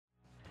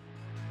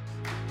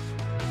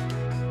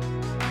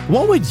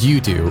What would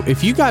you do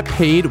if you got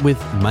paid with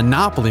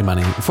Monopoly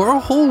money for a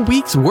whole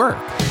week's work?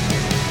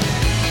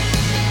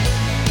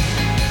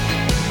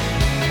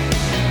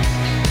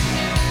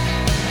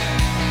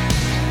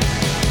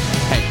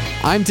 Hey,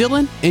 I'm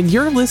Dylan, and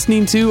you're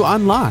listening to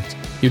Unlocked,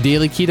 your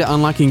daily key to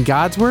unlocking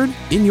God's Word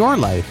in your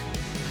life.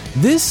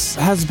 This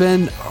has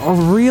been a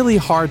really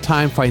hard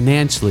time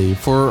financially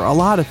for a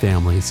lot of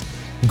families.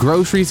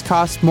 Groceries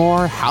cost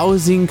more,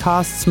 housing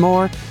costs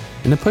more,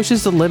 and it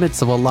pushes the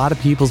limits of a lot of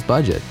people's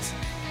budgets.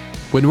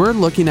 When we're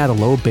looking at a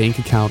low bank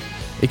account,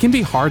 it can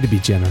be hard to be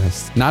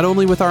generous, not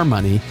only with our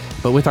money,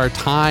 but with our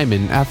time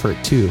and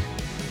effort too.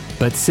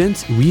 But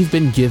since we've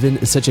been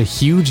given such a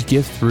huge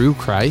gift through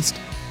Christ,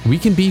 we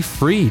can be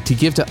free to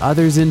give to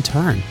others in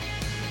turn.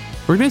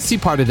 We're going to see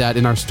part of that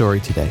in our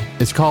story today.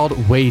 It's called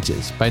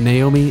œWhere'ja by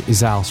Naomi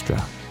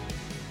Zylstra.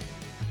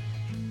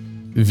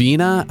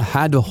 Veena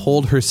had to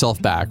hold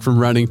herself back from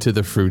running to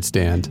the fruit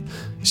stand.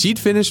 She'd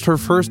finished her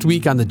first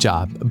week on the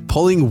job,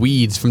 pulling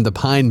weeds from the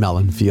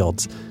pine-melon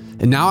fields.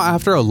 And now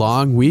after a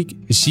long week,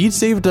 she'd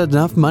saved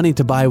enough money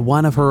to buy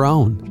one of her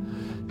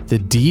own. The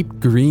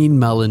deep green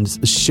melons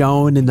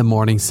shone in the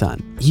morning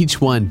sun, each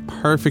one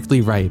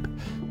perfectly ripe.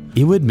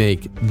 It would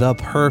make the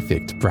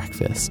perfect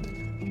breakfast.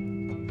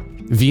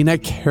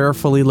 Veena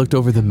carefully looked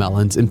over the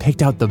melons and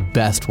picked out the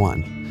best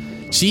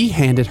one. She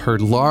handed her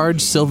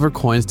large silver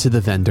coins to the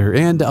vendor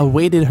and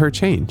awaited her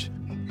change.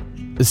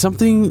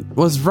 Something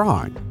was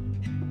wrong.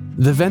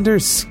 The vendor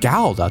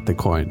scowled at the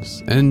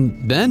coins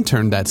and then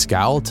turned that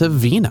scowl to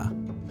Veena.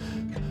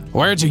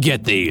 "Where'd you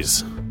get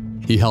these?"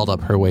 He held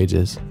up her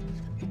wages.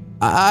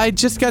 "I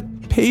just got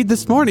paid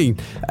this morning.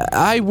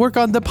 I work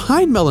on the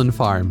pine-melon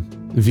farm,"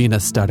 Veena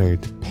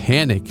stuttered,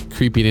 panic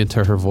creeping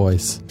into her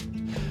voice.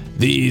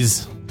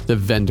 "These," the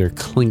vendor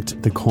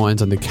clinked the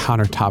coins on the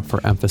countertop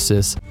for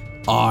emphasis,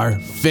 "are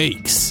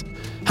fakes.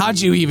 How'd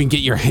you even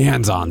get your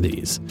hands on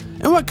these?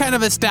 And what kind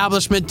of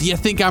establishment do you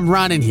think I'm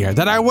running here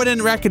that I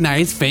wouldn't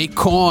recognize fake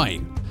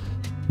coin?"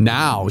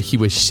 Now he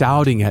was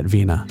shouting at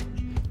Veena.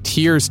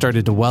 Tears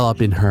started to well up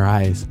in her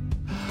eyes.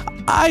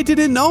 "I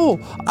didn't know.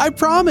 I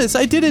promise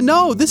I didn't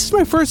know. This is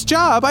my first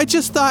job. I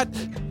just thought..."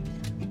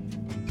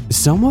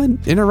 Someone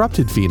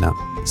interrupted Veena,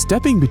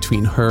 stepping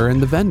between her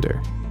and the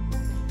vendor.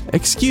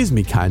 "Excuse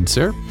me, kind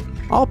sir.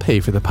 I'll pay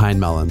for the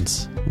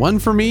pine-melons. One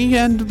for me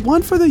and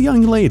one for the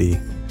young lady."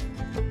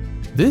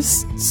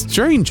 This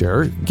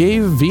stranger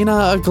gave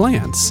Veena a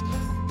glance,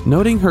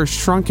 noting her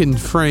shrunken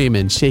frame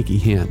and shaky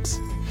hands.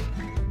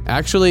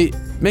 "Actually,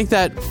 make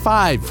that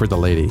 5 for the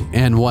lady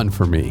and 1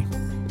 for me."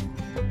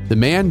 The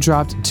man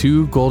dropped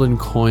 2 golden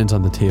coins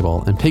on the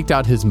table and picked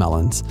out his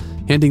melons,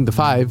 handing the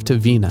 5 to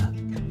Veena.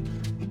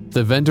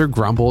 The vendor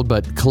grumbled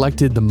but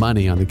collected the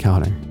money on the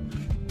counter.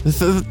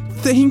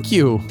 Thank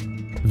you,"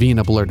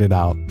 Veena blurted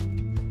out.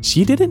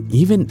 She didn't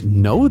even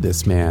know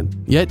this man,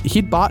 yet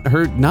he'd bought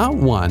her not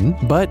 1,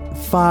 but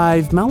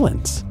 5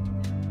 melons.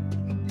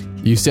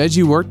 "You said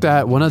you worked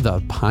at one of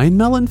the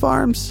pine-melon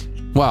farms?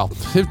 Well,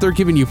 if they're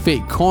giving you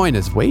fake coin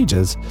as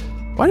wages,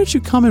 why don't you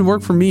come and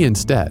work for me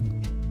instead?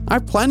 I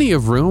have plenty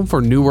of room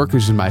for new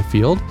workers in my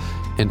field,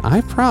 and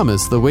I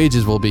promise the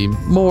wages will be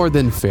more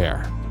than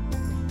fair."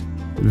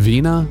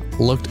 Veena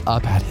looked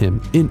up at him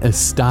in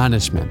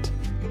astonishment.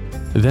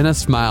 Then a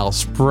smile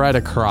spread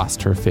across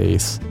her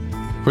face.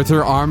 With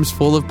her arms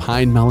full of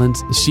pine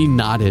melons, she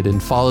nodded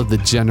and followed the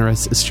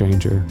generous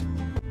stranger.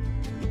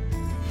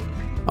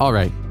 All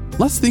right,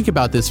 let's think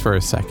about this for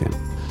a second.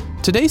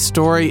 Today's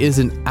story is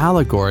an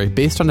allegory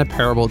based on a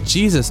parable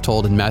Jesus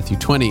told in Matthew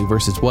 20,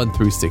 verses 1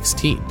 through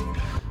 16.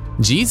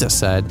 Jesus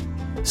said,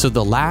 "So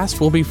the last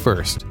will be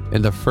first,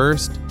 and the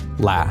first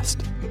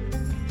last."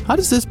 How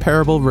does this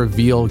parable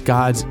reveal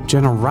God's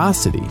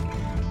generosity?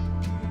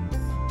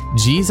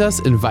 Jesus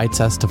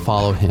invites us to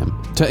follow him,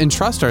 to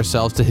entrust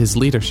ourselves to his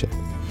leadership.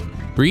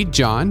 Read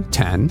John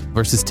 10,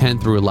 verses 10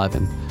 through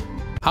 11.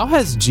 How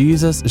has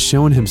Jesus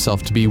shown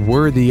himself to be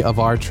worthy of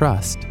our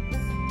trust?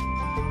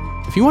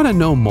 If you want to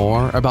know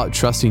more about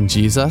trusting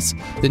Jesus,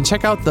 then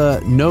check out the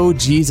Know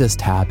Jesus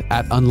tab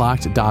at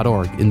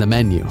unlocked.org in the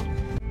menu.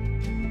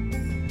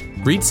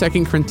 Read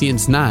 2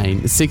 Corinthians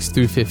 9, 6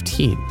 through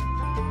 15.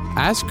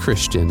 As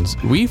Christians,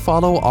 we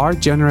follow our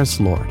generous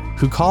Lord,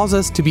 who calls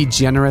us to be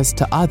generous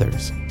to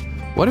others.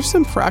 What are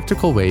some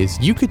practical ways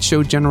you could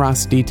show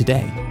generosity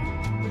today?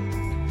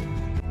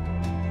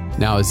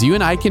 Now, as you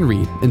and I can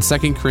read in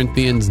 2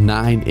 Corinthians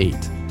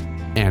 9:8,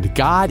 "And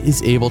God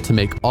is able to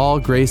make all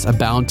grace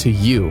abound to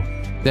you,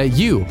 that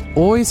you,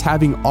 always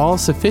having all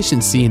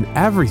sufficiency in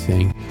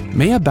everything,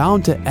 may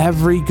abound to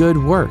every good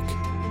work."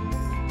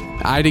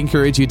 I'd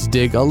encourage you to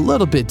dig a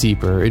little bit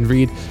deeper and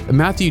read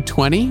Matthew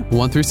 20,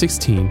 1 through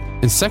 16,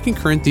 and 2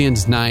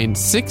 Corinthians 9,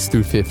 6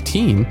 through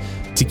 15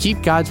 to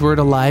keep God's Word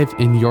alive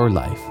in your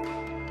life.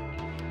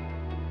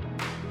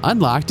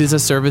 Unlocked is a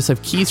service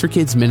of Keys for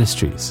Kids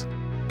Ministries.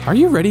 Are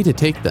you ready to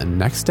take the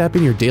next step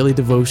in your daily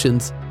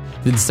devotions?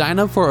 Then sign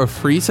up for a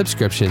free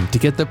subscription to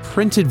get the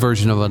printed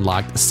version of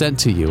Unlocked sent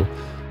to you.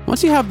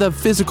 Once you have the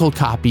physical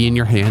copy in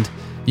your hand,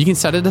 You can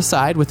set it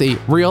aside with a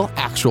real,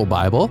 actual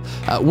Bible,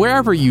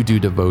 wherever you do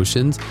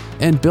devotions,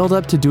 and build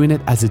up to doing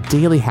it as a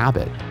daily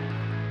habit.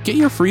 Get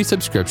your free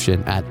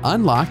subscription at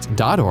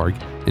unlocked.org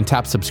and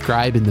tap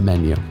subscribe in the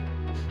menu.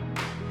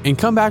 And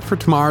come back for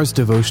tomorrow's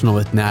devotional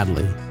with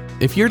Natalie.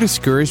 If you're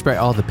discouraged by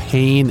all the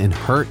pain and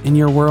hurt in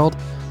your world,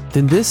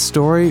 then this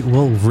story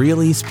will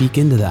really speak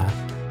into that.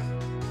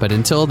 But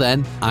until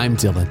then, I'm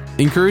Dylan,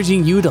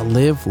 encouraging you to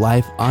live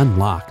life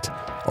unlocked,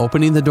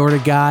 opening the door to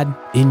God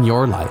in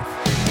your life.